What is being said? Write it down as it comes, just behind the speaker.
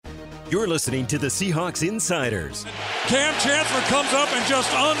You're listening to the Seahawks Insiders. Cam Chancellor comes up and just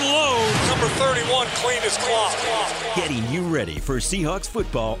unloads. Number 31 cleaned his clock. Getting you ready for Seahawks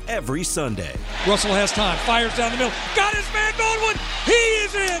football every Sunday. Russell has time, fires down the middle. Got his man Baldwin. He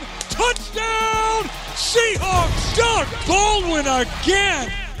is in. Touchdown, Seahawks. Doug Baldwin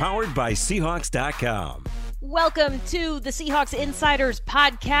again. Powered by Seahawks.com. Welcome to the Seahawks Insiders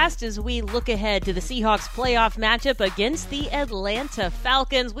podcast as we look ahead to the Seahawks playoff matchup against the Atlanta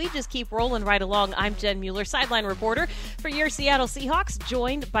Falcons. We just keep rolling right along. I'm Jen Mueller, sideline reporter for your Seattle Seahawks,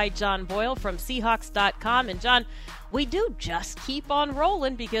 joined by John Boyle from Seahawks.com. And John, we do just keep on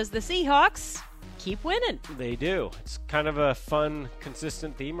rolling because the Seahawks keep winning. They do. It's kind of a fun,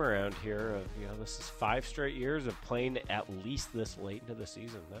 consistent theme around here. This is 5 straight years of playing at least this late into the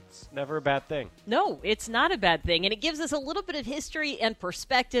season. That's never a bad thing. No, it's not a bad thing. And it gives us a little bit of history and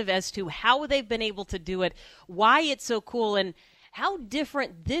perspective as to how they've been able to do it, why it's so cool, and how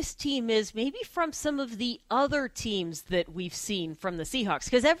different this team is maybe from some of the other teams that we've seen from the Seahawks.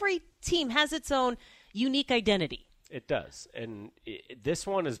 Because every team has its own unique identity. It does. And this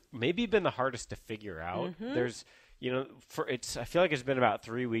one has maybe been the hardest to figure out. Mm-hmm. There's, I feel like it's been about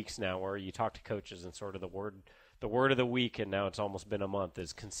 3 weeks now where you talk to coaches and sort of the word of the week, and now it's almost been a month,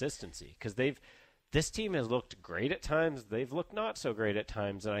 is consistency. Because this team has looked great at times. They've looked not so great at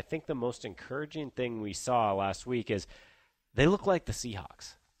times. And I think the most encouraging thing we saw last week is they look like the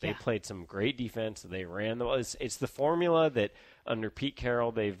Seahawks. They played some great defense. They ran the ball. It's the formula that under Pete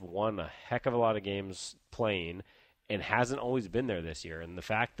Carroll, they've won a heck of a lot of games playing, and hasn't always been there this year. And the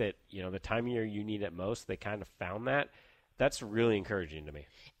fact that, the time of year you need it most, they kind of found that, that's really encouraging to me.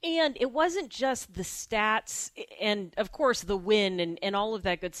 And it wasn't just the stats and, of course, the win and all of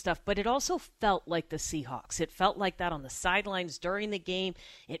that good stuff, but it also felt like the Seahawks. It felt like that on the sidelines during the game.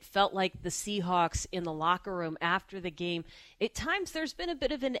 It felt like the Seahawks in the locker room after the game. At times, there's been a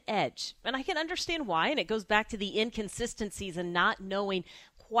bit of an edge, and I can understand why, and it goes back to the inconsistencies and not knowing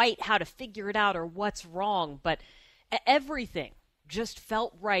quite how to figure it out or what's wrong, but everything just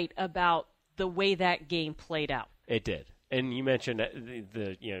felt right about the way that game played out. It did. And you mentioned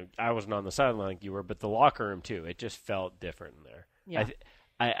I wasn't on the sideline like you were, but the locker room too. It just felt different in there. Yeah.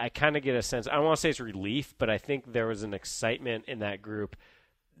 I kind of get a sense, I don't want to say it's relief, but I think there was an excitement in that group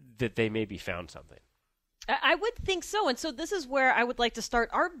that they maybe found something. I would think so. And so this is where I would like to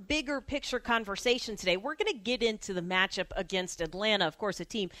start our bigger picture conversation today. We're going to get into the matchup against Atlanta, of course, a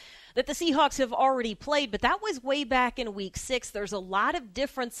team that the Seahawks have already played, but that was way back in week 6. There's a lot of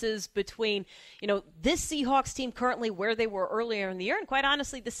differences between, this Seahawks team currently where they were earlier in the year, and quite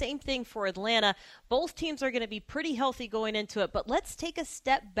honestly, the same thing for Atlanta. Both teams are going to be pretty healthy going into it, but let's take a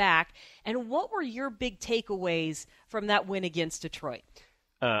step back. And what were your big takeaways from that win against Detroit?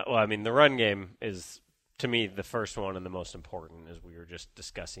 The run game is, to me, the first one and the most important, as we were just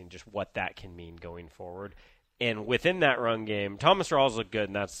discussing, just what that can mean going forward. And within that run game, Thomas Rawls looked good,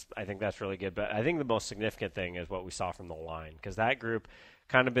 and I think that's really good. But I think the most significant thing is what we saw from the line, because that group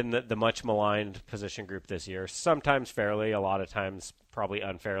kind of been the much maligned position group this year, sometimes fairly, a lot of times probably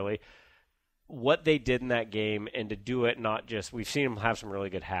unfairly. What they did in that game, and to do it not just – we've seen them have some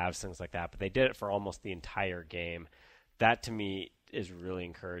really good halves, things like that, but they did it for almost the entire game. That, to me, is really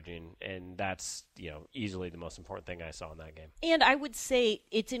encouraging, and that's easily the most important thing I saw in that game. And I would say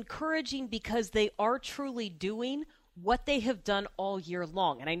it's encouraging because they are truly doing what they have done all year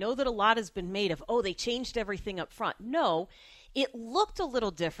long. And I know that a lot has been made of, they changed everything up front. No, it looked a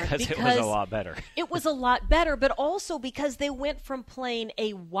little different because it was a lot better. It was a lot better, but also because they went from playing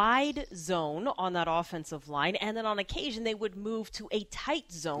a wide zone on that offensive line, and then on occasion they would move to a tight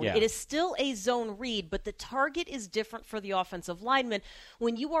zone. Yeah. It is still a zone read, but the target is different for the offensive lineman.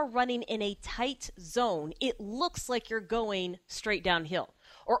 When you are running in a tight zone, it looks like you're going straight downhill,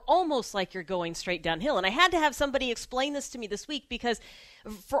 or almost like you're going straight downhill. And I had to have somebody explain this to me this week, because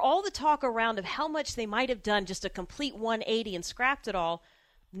for all the talk around of how much they might have done just a complete 180 and scrapped it all,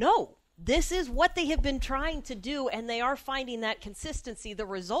 no, this is what they have been trying to do, and they are finding that consistency. The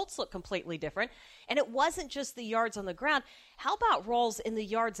results look completely different, and it wasn't just the yards on the ground. How about Rawls in the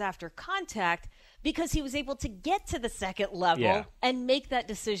yards after contact? Because he was able to get to the second level and make that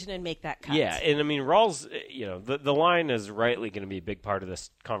decision and make that cut. Yeah, and Rawls, the line is rightly going to be a big part of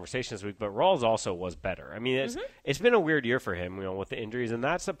this conversation this week, but Rawls also was better. It's been a weird year for him, with the injuries, and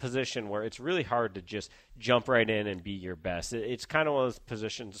that's a position where it's really hard to just jump right in and be your best. It's kind of one of those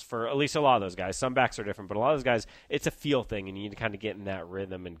positions for at least a lot of those guys. Some backs are different, but a lot of those guys, it's a feel thing, and you need to kind of get in that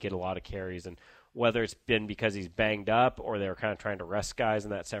rhythm and get a lot of carries. And whether it's been because he's banged up or they were kind of trying to rest guys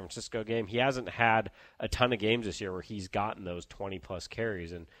in that San Francisco game, he hasn't had a ton of games this year where he's gotten those 20-plus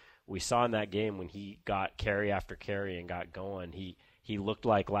carries. And we saw in that game when he got carry after carry and got going, he he looked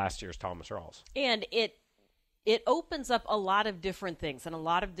like last year's Thomas Rawls. And it opens up a lot of different things and a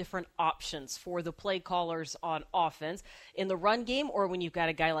lot of different options for the play callers on offense in the run game, or when you've got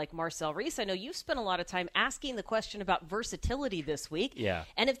a guy like Marcel Reese. I know you've spent a lot of time asking the question about versatility this week. Yeah.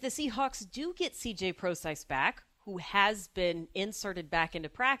 And if the Seahawks do get C.J. Prosise back, who has been inserted back into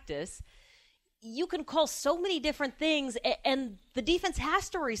practice, you can call so many different things, and the defense has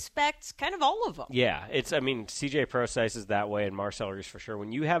to respect kind of all of them. Yeah, C.J. Prosise is that way, and Marcel Reese for sure.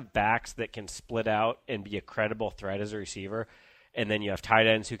 When you have backs that can split out and be a credible threat as a receiver, and then you have tight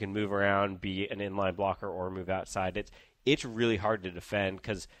ends who can move around, be an inline blocker, or move outside, it's really hard to defend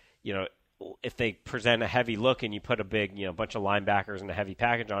because, if they present a heavy look and you put a big, bunch of linebackers and a heavy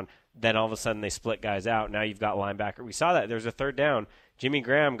package on, then all of a sudden they split guys out. Now you've got linebacker. We saw that. There's a third down. Jimmy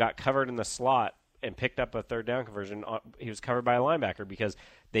Graham got covered in the slot and picked up a third down conversion. He was covered by a linebacker because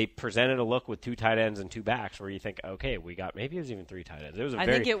they presented a look with 2 tight ends and 2 backs where you think, okay, maybe it was even 3 tight ends. I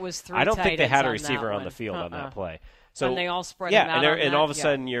think it was 3 tight ends. I don't think they had a on receiver on the field on that play. So and they all spread him out. And all of a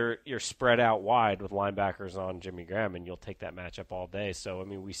sudden you're spread out wide with linebackers on Jimmy Graham, and you'll take that matchup all day. So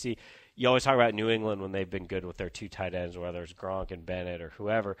we see you always talk about New England when they've been good with their 2 tight ends, whether it's Gronk and Bennett or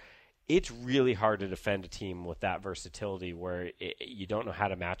whoever. It's really hard to defend a team with that versatility where you don't know how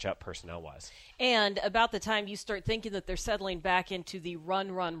to match up personnel-wise. And about the time you start thinking that they're settling back into the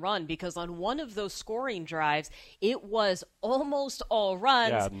run, because on one of those scoring drives, it was almost all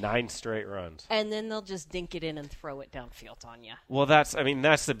runs. Yeah, 9 straight runs. And then they'll just dink it in and throw it downfield on you. Well, that's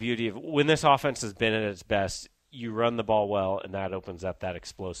the beauty of when this offense has been at its best. You run the ball well, and that opens up that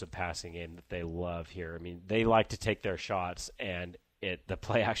explosive passing game that they love here. They like to take their shots, and the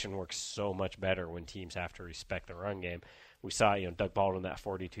play action works so much better when teams have to respect the run game. We saw, Doug Baldwin, that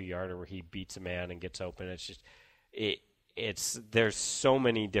 42-yarder where he beats a man and gets open. It's just there's so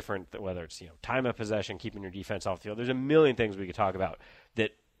many different, whether it's time of possession, keeping your defense off the field. There's a million things we could talk about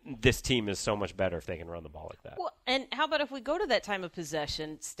that this team is so much better if they can run the ball like that. Well, and how about if we go to that time of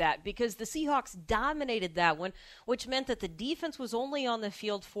possession stat? Because the Seahawks dominated that one, which meant that the defense was only on the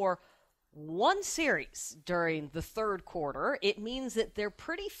field for 1 series during the third quarter. It means that they're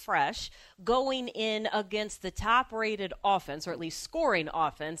pretty fresh going in against the top-rated offense, or at least scoring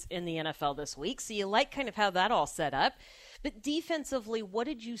offense in the NFL this week. So you like kind of how that all set up. But defensively, what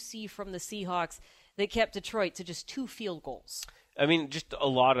did you see from the Seahawks that kept Detroit to just 2 field goals? Just a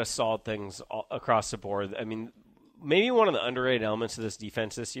lot of solid things across the board. Maybe one of the underrated elements of this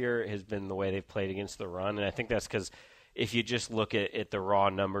defense this year has been the way they've played against the run, and I think that's because if you just look at the raw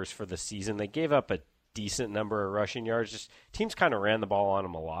numbers for the season, they gave up a decent number of rushing yards. Just teams kind of ran the ball on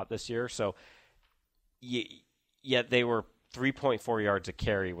them a lot this year. So yet they were 3.4 yards a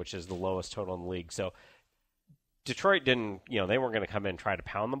carry, which is the lowest total in the league. So Detroit didn't, they weren't going to come in and try to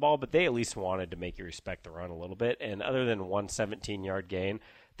pound the ball, but they at least wanted to make you respect the run a little bit. And other than one 17-yard gain,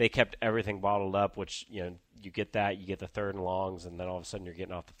 they kept everything bottled up, which, you get that. You get the 3rd and longs, and then all of a sudden you're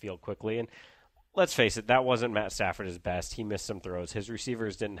getting off the field quickly. And let's face it, that wasn't Matt Stafford's best. He missed some throws. His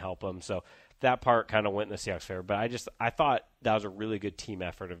receivers didn't help him, so that part kind of went in the Seahawks' favor. But I thought that was a really good team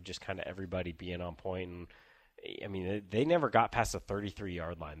effort of just kind of everybody being on point. And they never got past the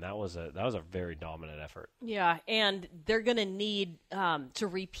 33-yard line. That was a very dominant effort. Yeah, and they're going to need to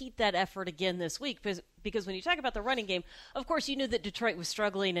repeat that effort again this week because when you talk about the running game, of course you knew that Detroit was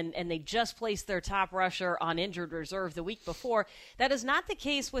struggling and they just placed their top rusher on injured reserve the week before. That is not the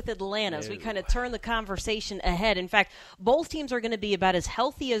case with Atlanta as we kind of turn the conversation ahead. In fact, both teams are going to be about as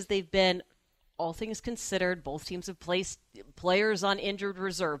healthy as they've been. All things considered, both teams have placed players on injured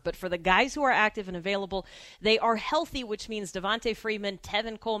reserve. But for the guys who are active and available, they are healthy, which means Devontae Freeman,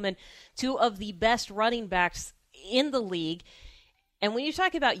 Tevin Coleman, 2 of the best running backs in the league. And when you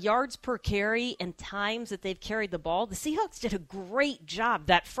talk about yards per carry and times that they've carried the ball, the Seahawks did a great job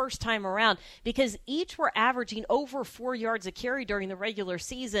that first time around because each were averaging over 4 yards a carry during the regular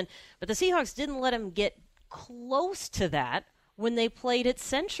season. But the Seahawks didn't let them get close to that when they played at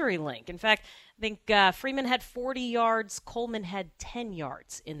CenturyLink. In fact, I think Freeman had 40 yards, Coleman had 10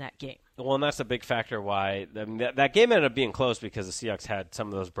 yards in that game. Well, and that's a big factor why that game ended up being close because the Seahawks had some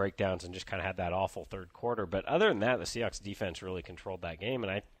of those breakdowns and just kind of had that awful third quarter. But other than that, the Seahawks defense really controlled that game,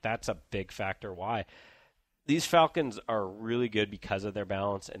 and that's a big factor why. These Falcons are really good because of their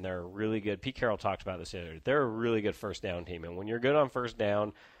balance, and they're really good. Pete Carroll talked about this the other day. They're a really good first down team, and when you're good on first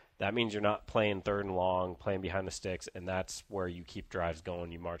down, that means you're not playing 3rd and long, playing behind the sticks, and that's where you keep drives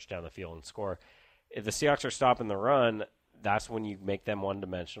going. You march down the field and score. If the Seahawks are stopping the run, that's when you make them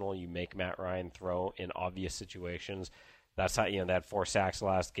one-dimensional. You make Matt Ryan throw in obvious situations. That's how, they had 4 sacks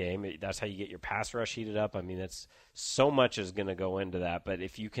last game. That's how you get your pass rush heated up. That's so much is going to go into that. But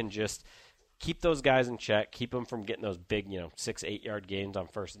if you can just keep those guys in check, keep them from getting those big, 6-8 yard gains on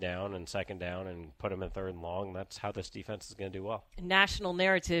first down and second down, and put them in third and long. That's how this defense is going to do well. National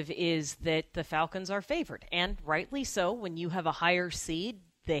narrative is that the Falcons are favored, and rightly so. When you have a higher seed,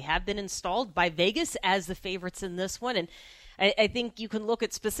 they have been installed by Vegas as the favorites in this one, and I think you can look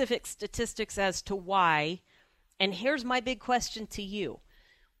at specific statistics as to why. And here's my big question to you.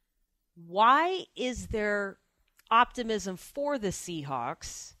 Why is there optimism for the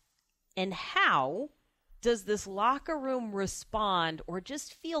Seahawks, and how does this locker room respond or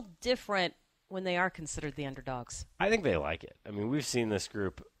just feel different when they are considered the underdogs? I think they like it. I mean, we've seen this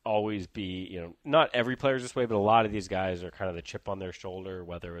group always be, not every player's this way, but a lot of these guys are kind of the chip on their shoulder,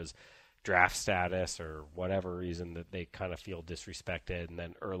 whether it was draft status or whatever reason that they kind of feel disrespected. And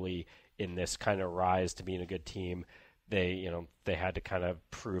then early in this kind of rise to being a good team, they had to kind of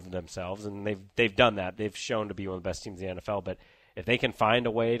prove themselves, and they've done that. They've shown to be one of the best teams in the NFL, but if they can find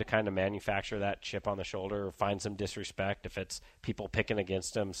a way to kind of manufacture that chip on the shoulder or find some disrespect, if it's people picking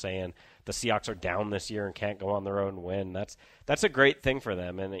against them saying the Seahawks are down this year and can't go on the road and win, that's a great thing for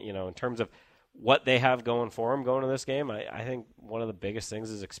them. And, in terms of what they have going for them going to this game, I think one of the biggest things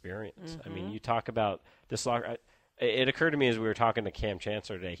is experience. Mm-hmm. I mean, you talk about this locker. It occurred to me as we were talking to Cam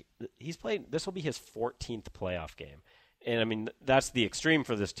Chancellor today, he's played, this will be his 14th playoff game. And, I mean, that's the extreme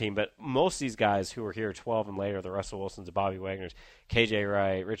for this team. But most of these guys who are here 12 and later, the Russell Wilsons, the Bobby Wagners, KJ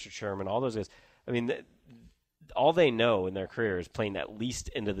Wright, Richard Sherman, all those guys, I mean, all they know in their career is playing at least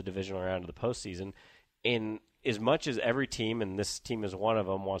into the divisional round of the postseason. And as much as every team, and this team is one of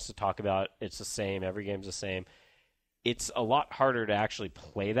them, wants to talk about it's the same, every game's the same, it's a lot harder to actually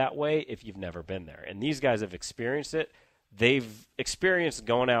play that way if you've never been there. And these guys have experienced it. They've experienced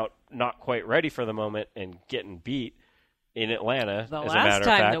going out not quite ready for the moment and getting beat in Atlanta, the as last a matter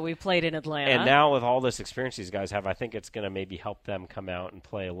time of fact. that we played in Atlanta. And now with all this experience these guys have, I think it's going to maybe help them come out and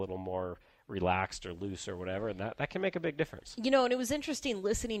play a little more relaxed or loose or whatever, and that can make a big difference. And it was interesting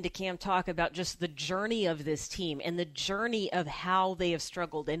listening to Cam talk about just the journey of this team and the journey of how they have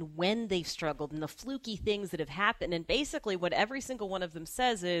struggled and when they've struggled and the fluky things that have happened. And basically what every single one of them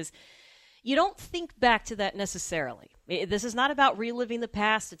says is, you don't think back to that necessarily. This is not about reliving the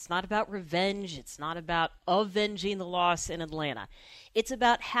past. It's not about revenge. It's not about avenging the loss in Atlanta. It's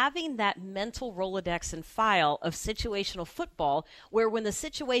about having that mental Rolodex and file of situational football where when the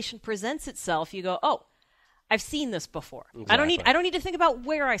situation presents itself, you go, oh, I've seen this before. Exactly. I don't need to think about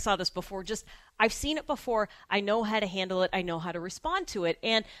where I saw this before. Just I've seen it before. I know how to handle it. I know how to respond to it.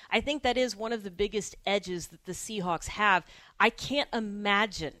 And I think that is one of the biggest edges that the Seahawks have. I can't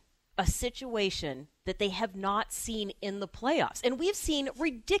imagine a situation that they have not seen in the playoffs. And we've seen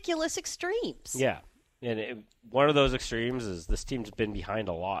ridiculous extremes. Yeah. And one of those extremes is this team's been behind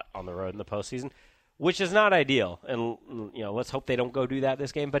a lot on the road in the postseason, which is not ideal. And, let's hope they don't go do that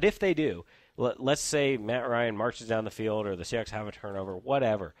this game. But if they do, let's say Matt Ryan marches down the field or the Seahawks have a turnover,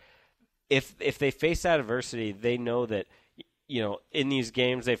 whatever. If they face that adversity, they know that, in these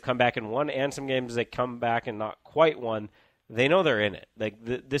games they've come back and won, and some games they come back and not quite won. They know they're in it. Like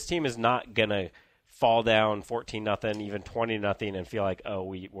this team is not gonna fall down 14-0, even 20-0, and feel like, oh,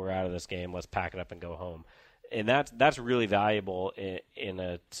 we're out of this game. Let's pack it up and go home. And that's really valuable in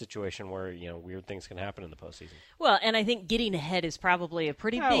a situation where weird things can happen in the postseason. Well, and I think getting ahead is probably a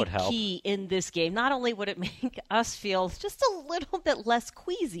pretty big key in this game. Not only would it make us feel just a little bit less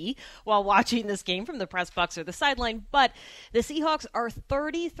queasy while watching this game from the press box or the sideline, but the Seahawks are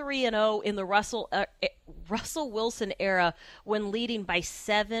 33-0 in the Russell Wilson era when leading by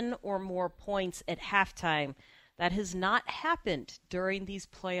 7 or more points at halftime. That has not happened during these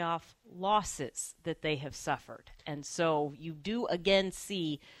playoff losses that they have suffered. And so you do again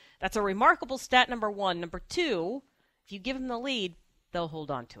see that's a remarkable stat, number one. Number two, if you give them the lead, they'll hold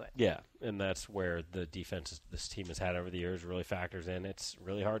on to it. Yeah, and that's where the defense this team has had over the years really factors in. It's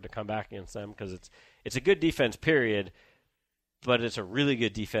really hard to come back against them because it's a good defense, period, but it's a really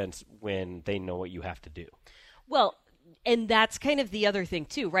good defense when they know what you have to do. Well, and that's kind of the other thing,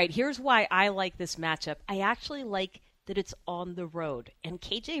 too, right? Here's why I like this matchup. I actually like that it's on the road. And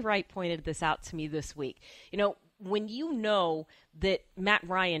KJ Wright pointed this out to me this week. When you know that Matt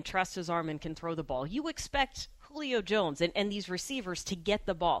Ryan trusts his arm and can throw the ball, you expect Julio Jones and these receivers to get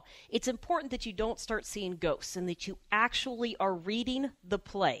the ball. It's important that you don't start seeing ghosts and that you actually are reading the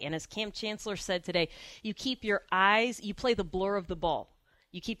play. And as Cam Chancellor said today, you play the blur of the ball.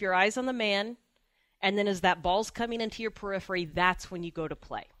 You keep your eyes on the man. And then as that ball's coming into your periphery, that's when you go to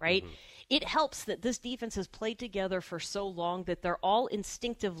play, right? Mm-hmm. It helps that this defense has played together for so long that they're all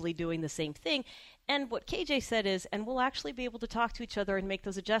instinctively doing the same thing. And what KJ said is, and we'll actually be able to talk to each other and make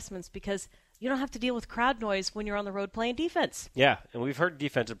those adjustments because you don't have to deal with crowd noise when you're on the road playing defense. Yeah, and we've heard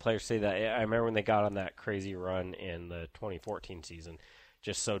defensive players say that. I remember when they got on that crazy run in the 2014 season,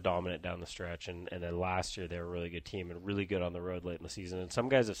 just so dominant down the stretch, and then last year they were a really good team and really good on the road late in the season, and some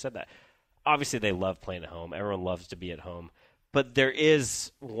guys have said that. Obviously, they love playing at home. Everyone loves to be at home. But there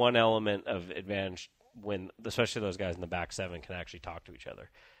is one element of advantage when, especially those guys in the back seven, can actually talk to each other.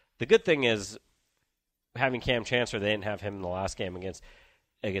 The good thing is having Cam Chancellor, they didn't have him in the last game against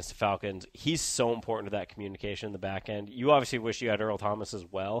the Falcons. He's so important to that communication in the back end. You obviously wish you had Earl Thomas as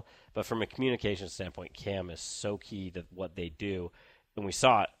well, but from a communication standpoint, Cam is so key to what they do. And we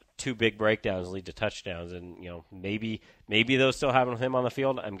saw it. 2 big breakdowns lead to touchdowns, and maybe those still happen with him on the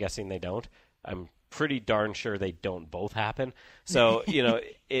field. I'm guessing they don't. I'm pretty darn sure they don't both happen. So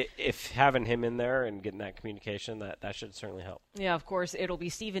if having him in there and getting that communication, that should certainly help. Yeah, of course, it'll be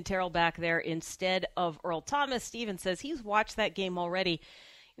Stephen Terrell back there instead of Earl Thomas. Stephen says he's watched that game already,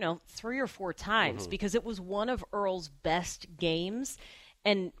 3 or 4 times because it was one of Earl's best games,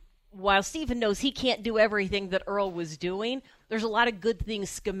 and while Stephen knows he can't do everything that Earl was doing, there's a lot of good things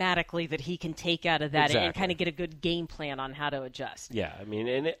schematically that he can take out of that and kind of get a good game plan on how to adjust. Yeah, I mean,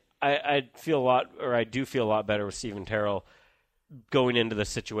 and I do feel a lot better with Stephen Terrell going into the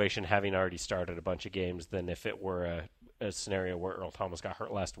situation having already started a bunch of games than if it were a scenario where Earl Thomas got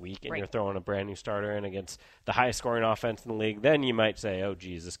hurt last week and you're throwing a brand new starter in against the highest scoring offense in the league. Then you might say, oh,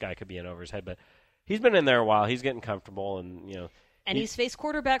 geez, this guy could be in over his head. But he's been in there a while. He's getting comfortable, and And he's faced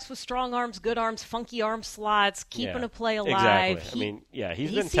quarterbacks with strong arms, good arms, funky arm slots, keeping a play alive. Exactly.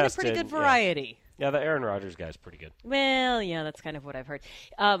 He's been tested. He's seen a pretty good variety. Yeah, the Aaron Rodgers guy's pretty good. Well, yeah, that's kind of what I've heard.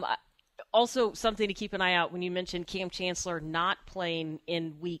 Also, something to keep an eye out when you mentioned Cam Chancellor not playing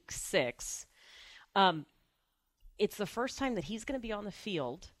in Week 6. It's the first time that he's going to be on the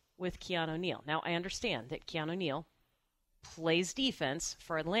field with Keanu Neal. Now, I understand that Keanu Neal plays defense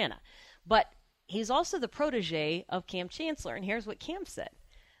for Atlanta, but he's also the protege of Cam Chancellor, and here's what Cam said.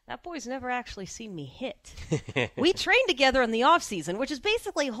 That boy's never actually seen me hit. We trained together in the offseason, which is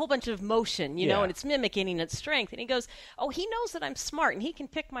basically a whole bunch of motion, and it's mimicking its strength. And he goes, he knows that I'm smart and he can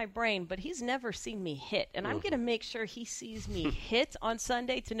pick my brain, but he's never seen me hit. And I'm going to make sure he sees me hit on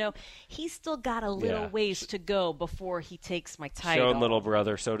Sunday to know he's still got a little ways to go before he takes my title. Showing little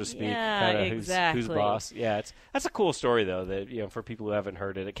brother, so to speak, exactly. who's boss. Yeah, that's a cool story, though, that for people who haven't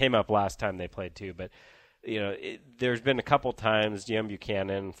heard it. It came up last time they played, too, but there's been a couple times, Jim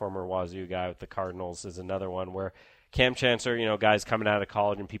Buchanan, former Wazoo guy with the Cardinals, is another one where Cam Chancellor, guys coming out of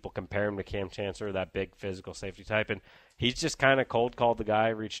college and people compare him to Cam Chancellor, that big physical safety type, and he's just kind of cold called the guy,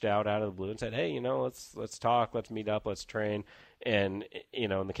 reached out of the blue and said, hey, let's talk, let's meet up, let's train. And, in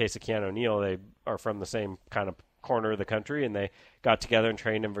the case of Keanu Neal, they are from the same kind of corner of the country, and they got together and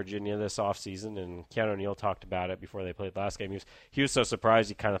trained in Virginia this offseason, and Keanu Neal talked about it before they played the last game. He was so surprised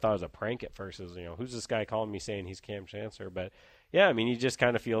he kind of thought it was a prank at first. It was, who's this guy calling me saying he's Cam Chancellor? But, yeah, I mean, he just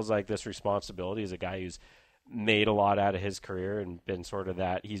kind of feels like this responsibility as a guy who's made a lot out of his career and been sort of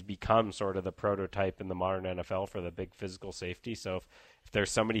that. He's become sort of the prototype in the modern NFL for the big physical safety. So if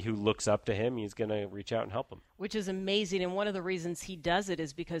there's somebody who looks up to him, he's going to reach out and help him. Which is amazing, and one of the reasons he does it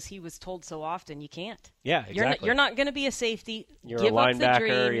is because he was told so often you can't. Yeah, exactly. You're not going to be a safety. You're Give a linebacker. Up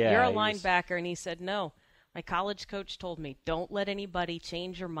the dream. Yeah, you're a linebacker, and he said, no. My college coach told me, don't let anybody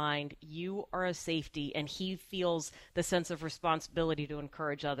change your mind. You are a safety, and he feels the sense of responsibility to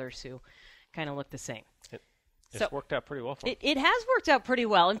encourage others who kind of look the same. It's worked out pretty well for him. It has worked out pretty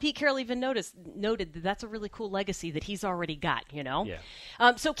well, and Pete Carroll even noted that that's a really cool legacy that he's already got, Yeah.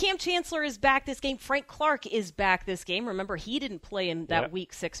 So Cam Chancellor is back this game. Frank Clark is back this game. Remember, he didn't play in that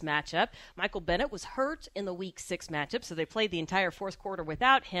Week 6 matchup. Michael Bennett was hurt in the Week 6 matchup, so they played the entire fourth quarter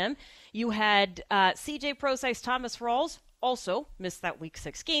without him. You had C.J. Prosise, Thomas Rawls, also missed that Week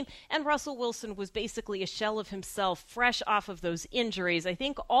 6 game, and Russell Wilson was basically a shell of himself, fresh off of those injuries. I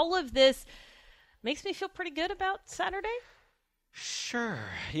think all of this makes me feel pretty good about Saturday. Sure,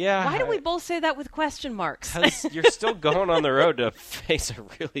 yeah. Why do we both say that with question marks? Because you're still going on the road to face a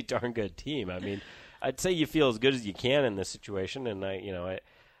really darn good team. I mean, I'd say you feel as good as you can in this situation, and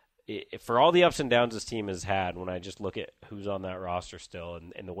for all the ups and downs this team has had, when I just look at who's on that roster still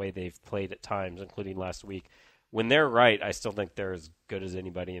and the way they've played at times, including last week, when they're right, I still think they're as good as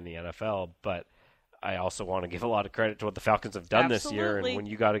anybody in the NFL, but I also want to give a lot of credit to what the Falcons have done this year, and when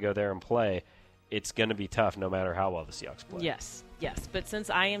you got to go there and play, it's going to be tough no matter how well the Seahawks play. Yes. But since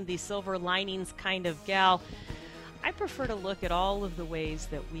I am the silver linings kind of gal, I prefer to look at all of the ways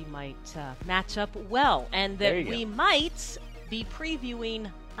that we might match up well, and that we might be previewing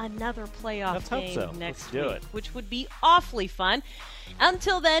another playoff Let's hope game so. next Let's do week, it. which would be awfully fun.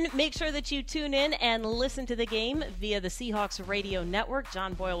 Until then, make sure that you tune in and listen to the game via the Seahawks Radio Network.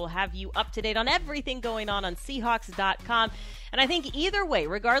 John Boyle will have you up to date on everything going on Seahawks.com. And I think either way,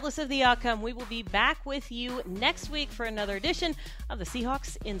 regardless of the outcome, we will be back with you next week for another edition of the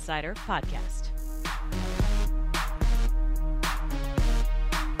Seahawks Insider Podcast.